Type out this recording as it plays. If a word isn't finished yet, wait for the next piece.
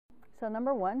So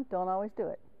number one, don't always do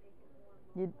it.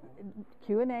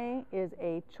 Q&A is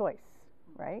a choice,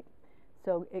 right?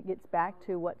 So it gets back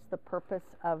to what's the purpose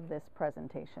of this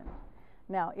presentation.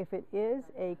 Now, if it is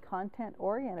a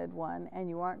content-oriented one and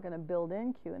you aren't going to build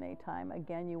in Q&A time,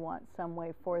 again, you want some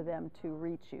way for them to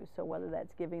reach you. So whether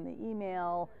that's giving the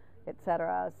email,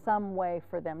 etc., some way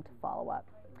for them to follow up.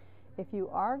 If you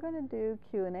are going to do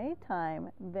Q&A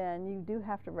time, then you do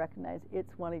have to recognize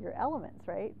it's one of your elements,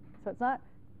 right? So it's not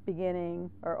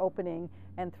beginning or opening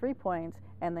and 3 points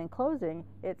and then closing.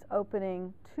 It's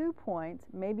opening 2 points,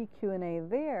 maybe Q&A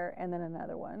there and then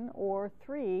another one, or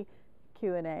 3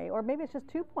 Q&A, or maybe it's just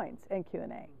 2 points and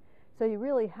Q&A. So you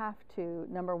really have to,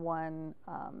 number one,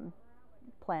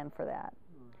 plan for that.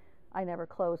 I never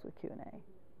close with Q&A.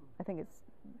 I think it's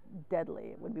deadly.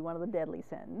 It would be one of the deadly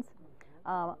sins,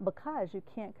 because you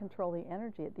can't control the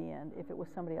energy at the end if it was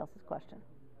somebody else's question.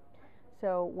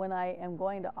 So when I am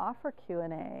going to offer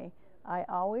Q&A, I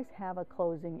always have a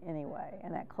closing anyway,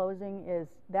 and that closing is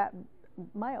that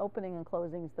my opening and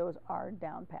closings, those are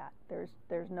down pat.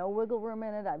 There's no wiggle room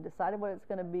in it. I've decided what it's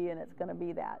going to be, and it's going to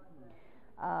be that.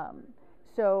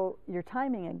 So your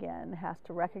timing again has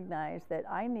to recognize that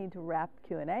I need to wrap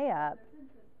Q&A up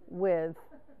with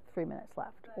 3 minutes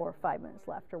left or 5 minutes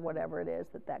left or whatever it is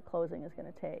that closing is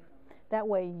going to take. That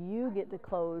way you get to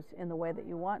close in the way that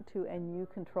you want to, and you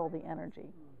control the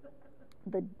energy.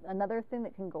 Another thing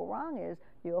that can go wrong is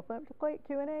you open up to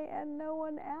Q&A and no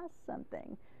one asks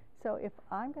something. So if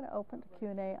I'm going to open to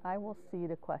Q&A, I will seed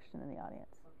a question in the audience.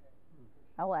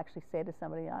 I will actually say to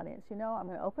somebody in the audience, you know, I'm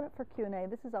going to open it for Q&A.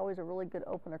 This is always a really good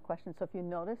opener question. So if you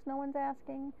notice no one's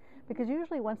asking, because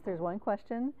usually once there's one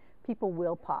question, people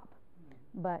will pop.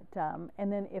 But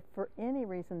and then if for any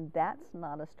reason that's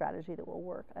not a strategy that will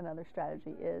work, another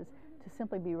strategy is to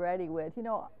simply be ready with, you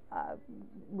know,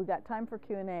 we got time for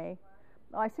Q&A.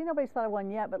 Oh, I see nobody's thought of one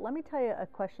yet, but let me tell you a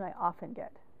question I often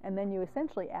get. And then you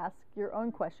essentially ask your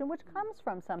own question, which comes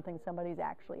from something somebody's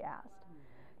actually asked.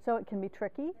 So it can be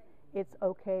tricky. It's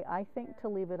okay, I think, to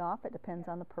leave it off. It depends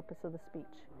on the purpose of the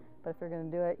speech. But if you're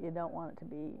going to do it, you don't want it to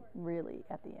be really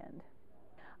at the end.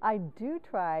 I do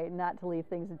try not to leave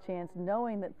things a chance,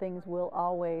 knowing that things will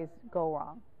always go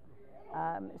wrong.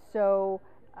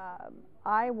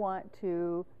 I want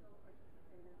to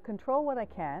control what I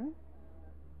can,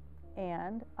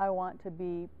 and I want to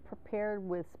be prepared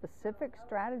with specific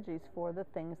strategies for the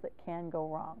things that can go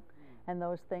wrong. And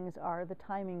those things are the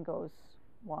timing goes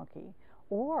wonky,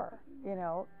 or, you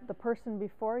know, the person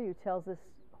before you tells this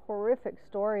horrific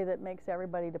story that makes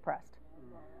everybody depressed.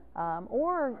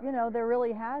 Or, you know, there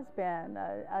really has been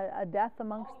a death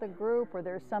amongst the group, or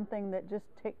there's something that just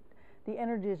the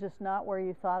energy is just not where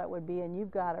you thought it would be, and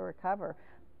you've got to recover.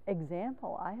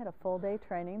 Example, I had a full day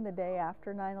training the day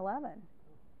after 9/11.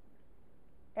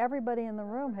 Everybody in the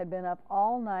room had been up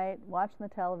all night watching the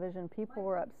television. People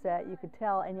were upset, you could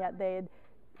tell, and yet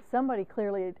somebody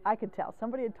clearly, I could tell,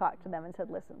 somebody had talked to them and said,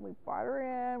 listen, we brought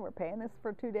her in, we're paying this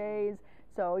for 2 days,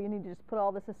 so you need to just put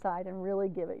all this aside and really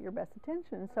give it your best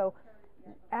attention. So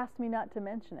asked me not to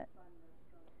mention it.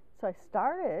 So I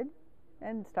started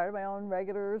my own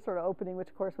regular sort of opening, which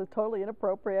of course was totally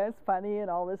inappropriate, it's funny and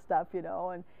all this stuff, you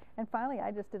know, and finally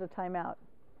I just did a timeout.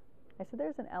 I said,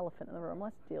 there's an elephant in the room,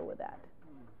 let's deal with that.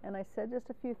 And I said just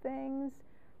a few things,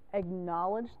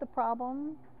 acknowledged the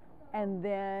problem, and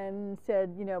then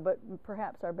said, you know, but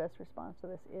perhaps our best response to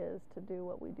this is to do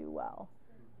what we do well.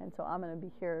 And so I'm going to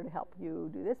be here to help you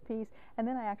do this piece. And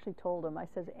then I actually told him, I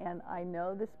said, and I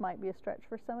know this might be a stretch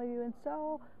for some of you, and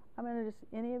so I'm going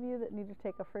to any of you that need to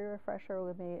take a free refresher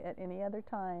with me at any other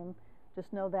time,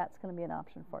 just know that's going to be an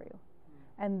option for you.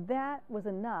 And that was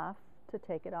enough to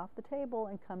take it off the table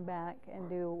and come back and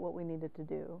do what we needed to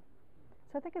do.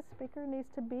 So I think a speaker needs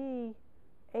to be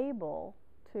able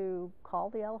to call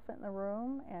the elephant in the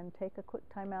room and take a quick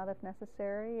time out if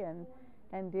necessary and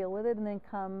deal with it, and then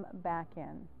come back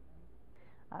in.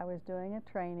 I was doing a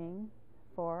training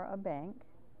for a bank,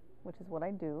 which is what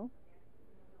I do.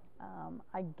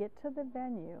 I get to the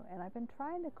venue, and I've been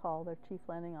trying to call their chief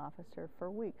lending officer for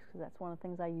weeks, because that's one of the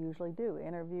things I usually do,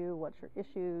 interview, what's your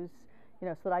issues, you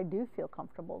know, so that I do feel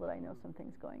comfortable that I know some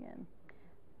things going in.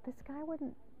 This guy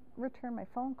wouldn't return my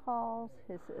phone calls.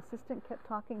 His assistant kept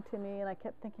talking to me, and I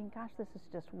kept thinking, gosh, this is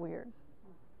just weird.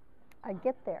 I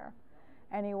get there,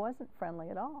 and he wasn't friendly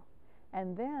at all.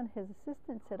 And then his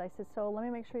assistant said, I said, so let me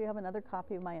make sure you have another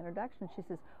copy of my introduction. She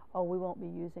says, oh, we won't be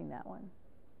using that one.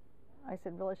 I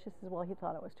said, really? She says, well, he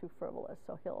thought it was too frivolous,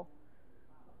 so he'll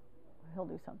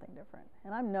do something different.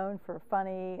 And I'm known for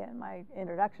funny, and my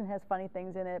introduction has funny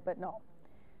things in it, but no.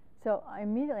 So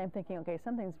immediately I'm thinking, okay,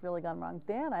 something's really gone wrong.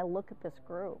 Then I look at this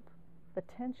group, the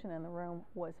tension in the room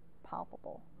was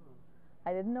palpable.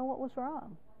 I didn't know what was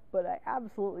wrong, but I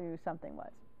absolutely knew something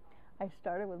was. I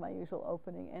started with my usual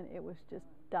opening, and it was just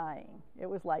dying. It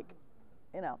was like,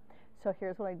 so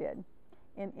here's what I did.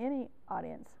 In any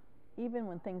audience, even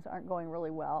when things aren't going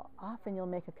really well, often you'll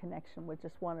make a connection with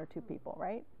just one or two people,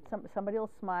 right? Somebody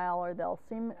will smile, or they'll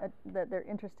seem that they're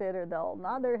interested, or they'll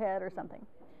nod their head or something.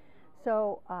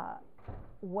 So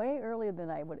way earlier than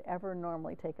I would ever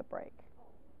normally take a break,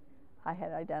 I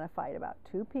had identified about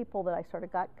 2 people that I sort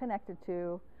of got connected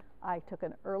to. I took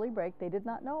an early break. They did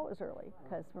not know it was early,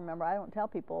 because remember, I don't tell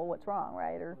people what's wrong,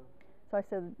 right? So I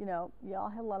said, y'all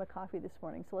had a lot of coffee this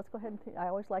morning, so let's go ahead and I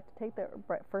always like to take the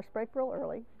first break real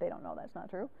early. They don't know that's not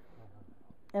true.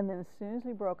 And then as soon as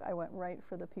we broke, I went right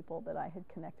for the people that I had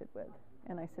connected with.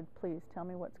 And I said, please tell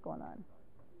me what's going on.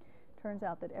 Turns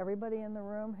out that everybody in the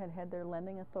room had had their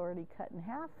lending authority cut in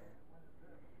half.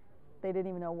 They didn't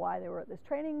even know why they were at this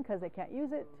training, because they can't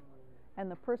use it. And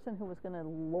the person who was going to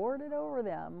lord it over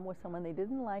them was someone they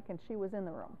didn't like, and she was in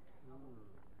the room.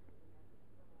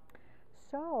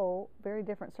 So, very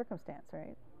different circumstance,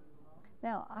 right?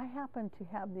 Now, I happen to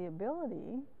have the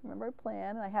ability, remember I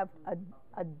plan, and I have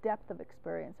a depth of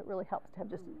experience. It really helps to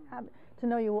have to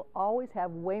know you will always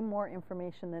have way more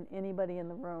information than anybody in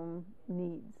the room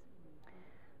needs.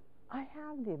 I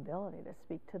have the ability to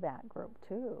speak to that group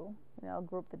too, a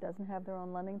group that doesn't have their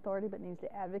own lending authority but needs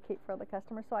to advocate for other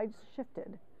customers. So I just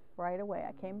shifted right away.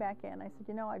 I came back in. I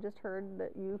said, I just heard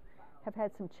that you have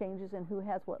had some changes in who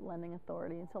has what lending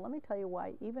authority. And so let me tell you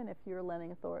why, even if your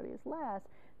lending authority is less,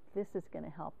 this is going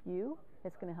to help you.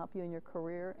 It's going to help you in your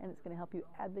career, and it's going to help you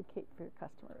advocate for your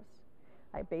customers.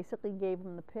 I basically gave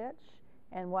them the pitch.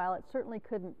 And while it certainly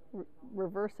couldn't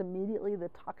reverse immediately the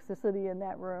toxicity in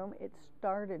that room, it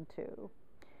started to.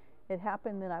 It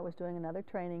happened that I was doing another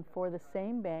training for the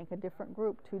same bank, a different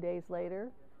group, 2 days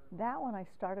later. That one I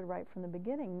started right from the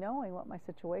beginning, knowing what my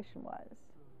situation was,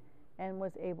 and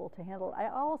was able to handle it. I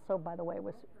also, by the way,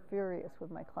 was furious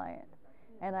with my client,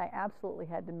 and I absolutely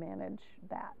had to manage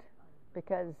that,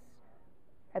 because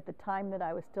at the time that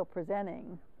I was still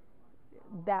presenting,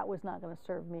 that was not going to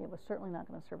serve me. It was certainly not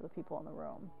going to serve the people in the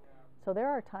room. So there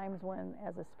are times when,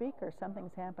 as a speaker,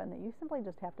 something's happened that you simply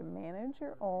just have to manage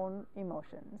your own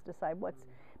emotions, decide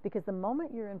because the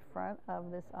moment you're in front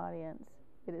of this audience,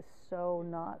 it is so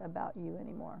not about you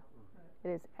anymore. It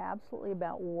is absolutely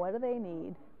about what do they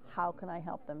need, how can I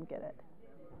help them get it.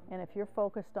 And if you're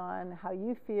focused on how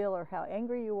you feel, or how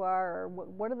angry you are, or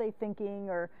what are they thinking,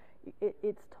 or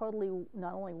it's totally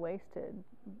not only wasted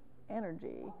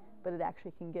energy, but it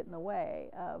actually can get in the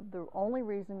way of the only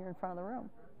reason you're in front of the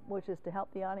room, which is to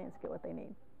help the audience get what they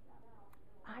need.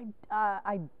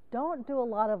 I don't do a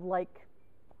lot of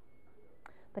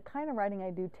the kind of writing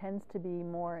I do tends to be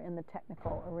more in the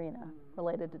technical arena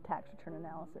related to tax return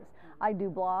analysis. I do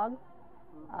blog.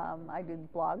 I do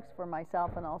blogs for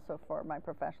myself and also for my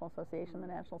professional association, the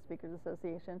National Speakers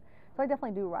Association. So I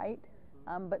definitely do write.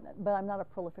 But I'm not a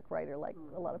prolific writer like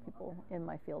a lot of people in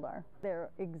my field are. They're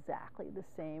exactly the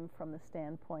same from the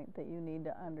standpoint that you need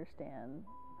to understand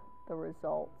the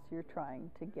results you're trying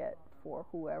to get for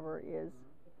whoever is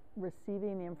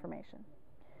receiving the information.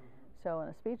 So in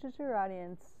a speech is your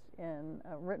audience, in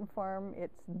a written form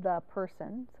it's the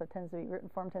person, so it tends to be, written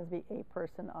form tends to be a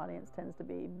person, audience tends to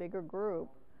be bigger group.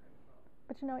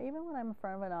 But even when I'm in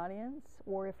front of an audience,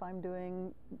 or if I'm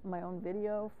doing my own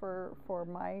video for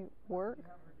my work,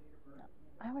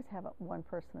 I always have one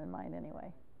person in mind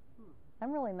anyway.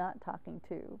 I'm really not talking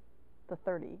to the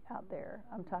 30 out there.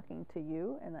 I'm talking to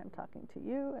you, and I'm talking to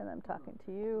you, and I'm talking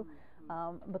to you,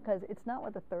 because it's not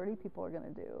what the 30 people are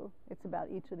going to do. It's about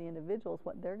each of the individuals,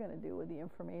 what they're going to do with the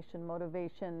information,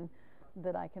 motivation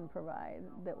that I can provide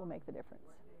that will make the difference.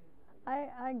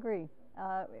 I agree.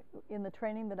 In the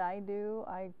training that I do,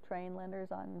 I train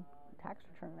lenders on tax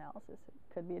return analysis.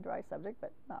 It could be a dry subject,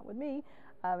 but not with me.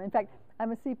 In fact,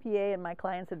 I'm a CPA, and my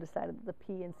clients have decided that the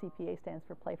P in CPA stands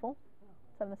for playful.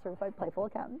 So I'm a certified playful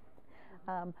accountant.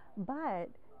 But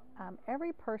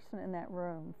every person in that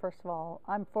room, first of all,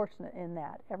 I'm fortunate in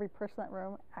that every person in that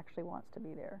room actually wants to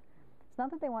be there. It's not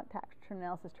that they want tax return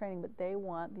analysis training, but they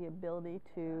want the ability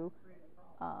to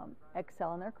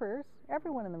excel in their careers.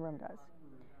 Everyone in the room does.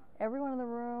 Everyone in the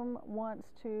room wants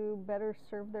to better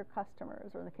serve their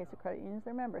customers, or in the case of credit unions,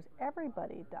 their members.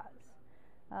 Everybody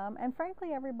does. And frankly,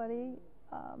 everybody,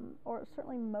 or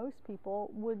certainly most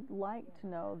people, would like to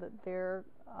know that their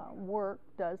work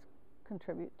does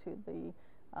contribute to the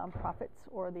profits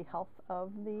or the health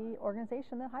of the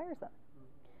organization that hires them.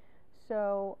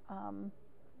 So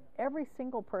every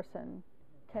single person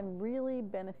can really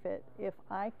benefit if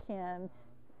I can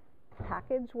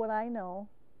package what I know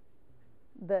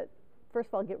that, first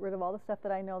of all, get rid of all the stuff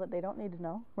that I know that they don't need to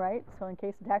know, right? So in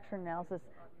case of tax return analysis,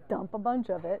 dump a bunch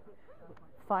of it,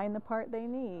 find the part they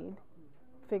need,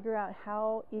 figure out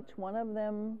how each one of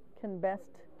them can best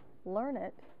learn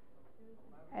it,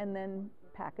 and then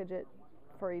package it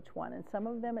for each one. And some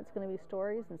of them it's going to be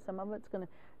stories, and some of it's going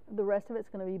to, the rest of it's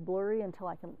going to be blurry until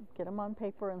I can get them on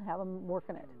paper and have them work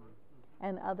in it.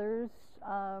 And others,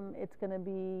 it's going to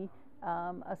be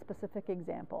a specific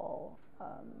example.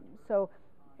 So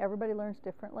everybody learns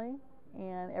differently,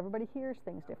 and everybody hears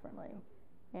things differently.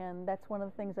 And that's one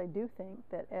of the things I do think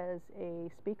that as a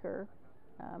speaker,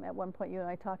 at one point you and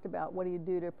I talked about what do you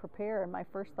do to prepare, and my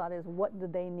first thought is what do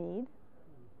they need,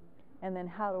 and then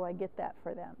how do I get that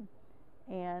for them?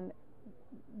 And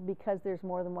because there's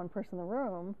more than one person in the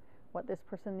room, what this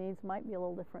person needs might be a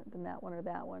little different than that one or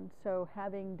that one. So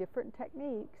having different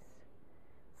techniques,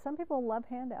 some people love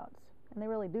handouts, and they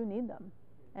really do need them.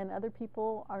 And other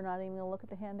people are not even going to look at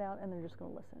the handout, and they're just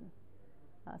going to listen.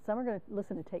 Some are going to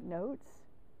listen to take notes,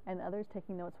 and others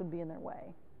taking notes would be in their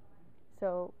way.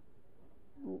 So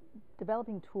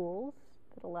developing tools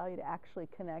that allow you to actually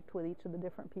connect with each of the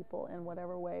different people in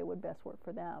whatever way would best work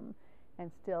for them, and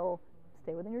still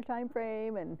stay within your time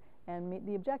frame and meet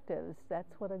the objectives.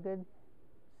 That's what a good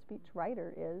speech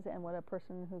writer is, and what a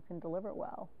person who can deliver it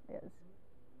well is.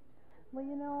 Well,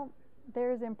 you know,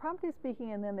 there's impromptu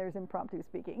speaking, and then there's impromptu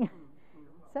speaking.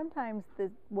 Sometimes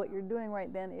what you're doing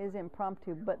right then is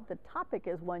impromptu, but the topic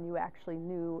is one you actually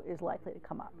knew is likely to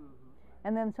come up.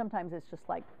 And then sometimes it's just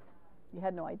like you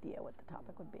had no idea what the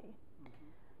topic would be.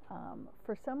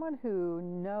 For someone who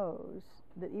knows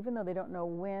that even though they don't know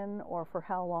when or for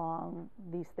how long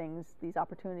these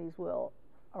opportunities will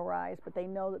arise, but they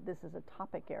know that this is a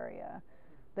topic area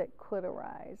that could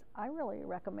arise, I really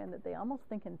recommend that they almost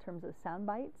think in terms of sound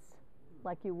bites,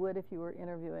 like you would if you were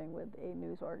interviewing with a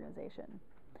news organization.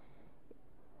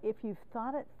 If you've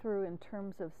thought it through in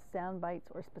terms of sound bites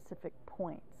or specific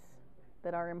points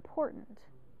that are important,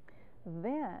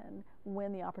 then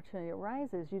when the opportunity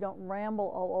arises, you don't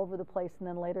ramble all over the place and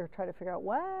then later try to figure out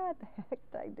what the heck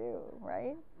did I do,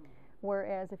 right?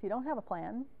 Whereas if you don't have a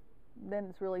plan, then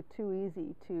it's really too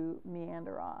easy to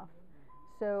meander off.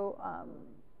 So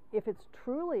if it's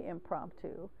truly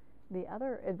impromptu, the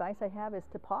other advice I have is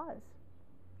to pause.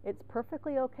 It's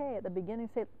perfectly okay at the beginning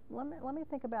to say, let me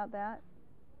think about that.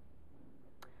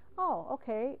 Oh,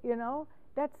 okay, you know,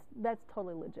 that's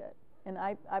totally legit. And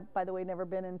I've, by the way, never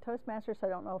been in Toastmasters, so I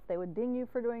don't know if they would ding you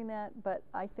for doing that, but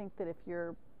I think that if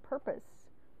your purpose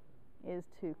is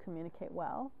to communicate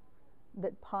well,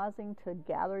 that pausing to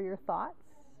gather your thoughts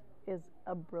is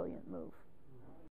a brilliant move.